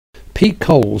Pete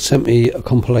Cole sent me a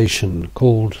compilation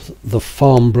called The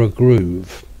Farnborough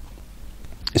Groove.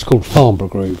 It's called Farnborough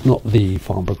Groove, not The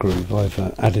Farnborough Groove. I've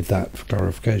added that for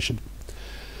clarification.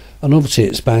 And obviously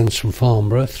it spans from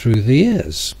Farnborough through the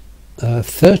years.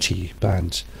 30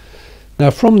 bands.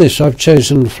 Now from this I've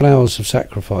chosen Flowers of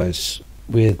Sacrifice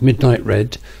with Midnight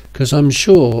Red, because I'm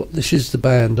sure this is the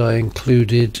band I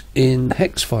included in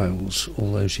Hex Files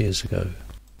all those years ago.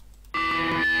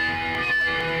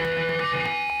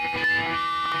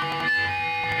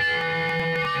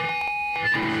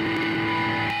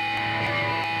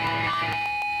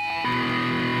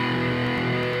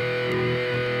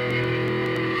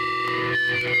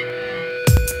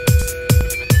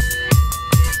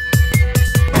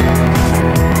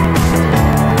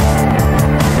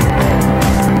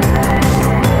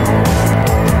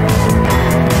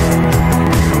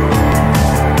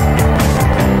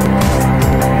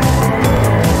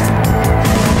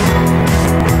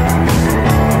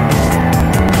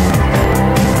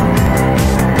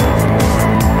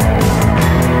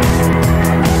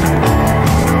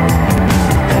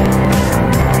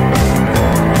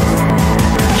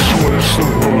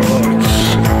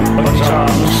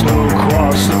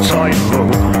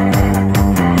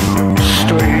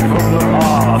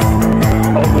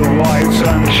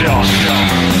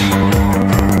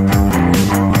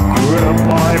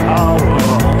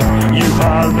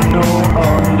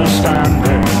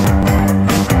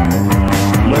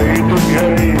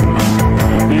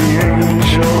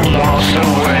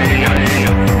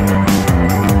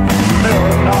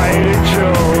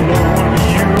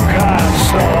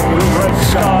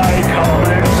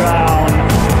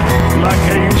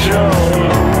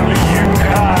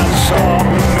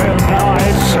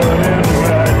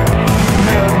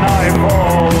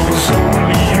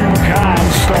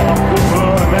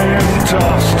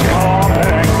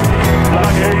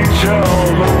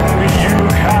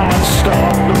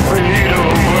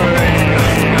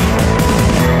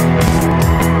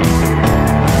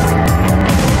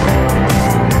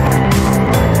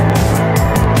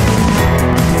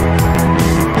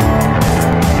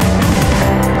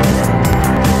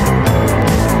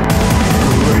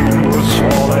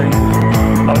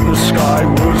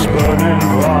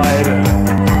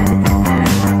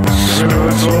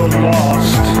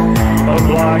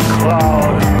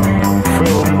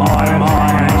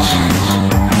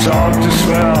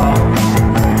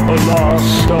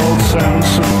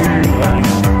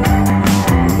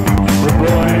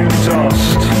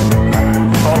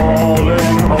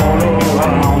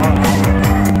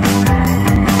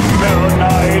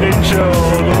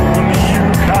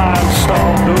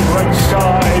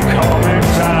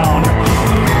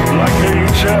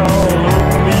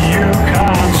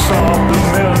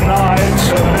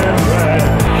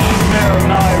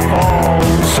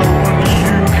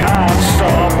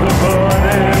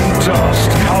 Dust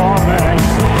coming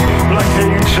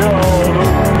like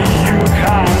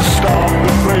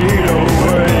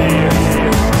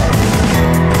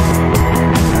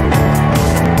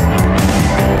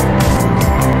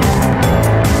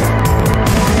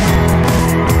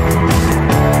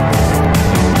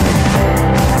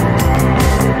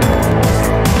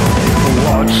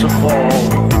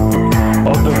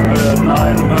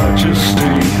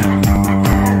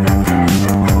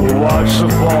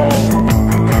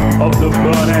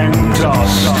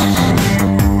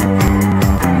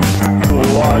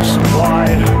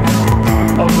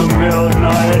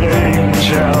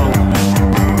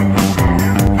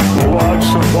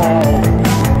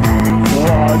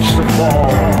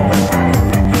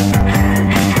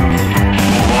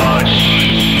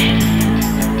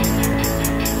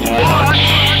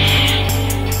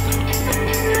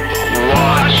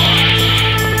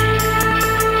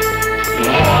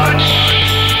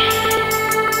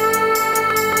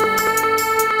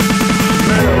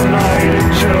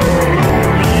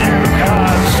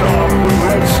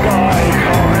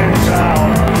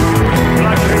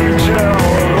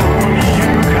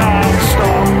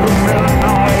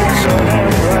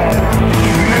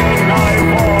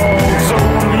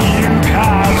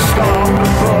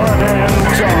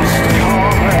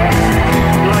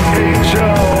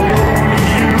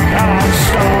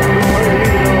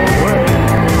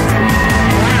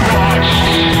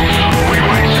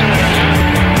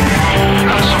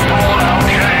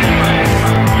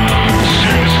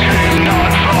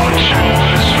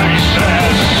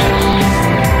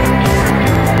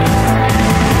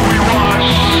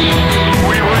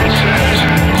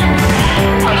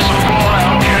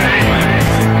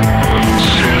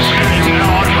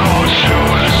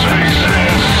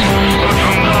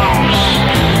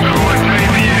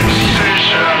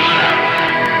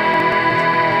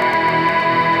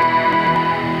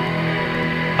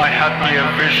had me a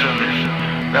vision.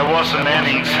 There wasn't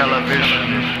any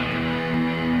television.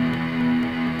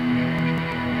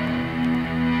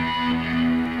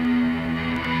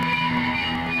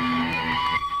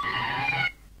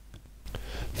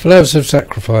 Flowers of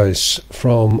Sacrifice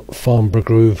from Farnborough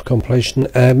Groove compilation.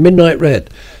 Midnight Red.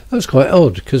 That was quite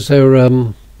odd because they were.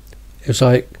 It was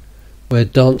like where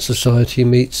Dance Society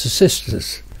meets the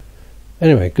Sisters.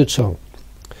 Anyway, good song.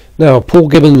 Now Paul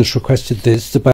Gibbons requested this. The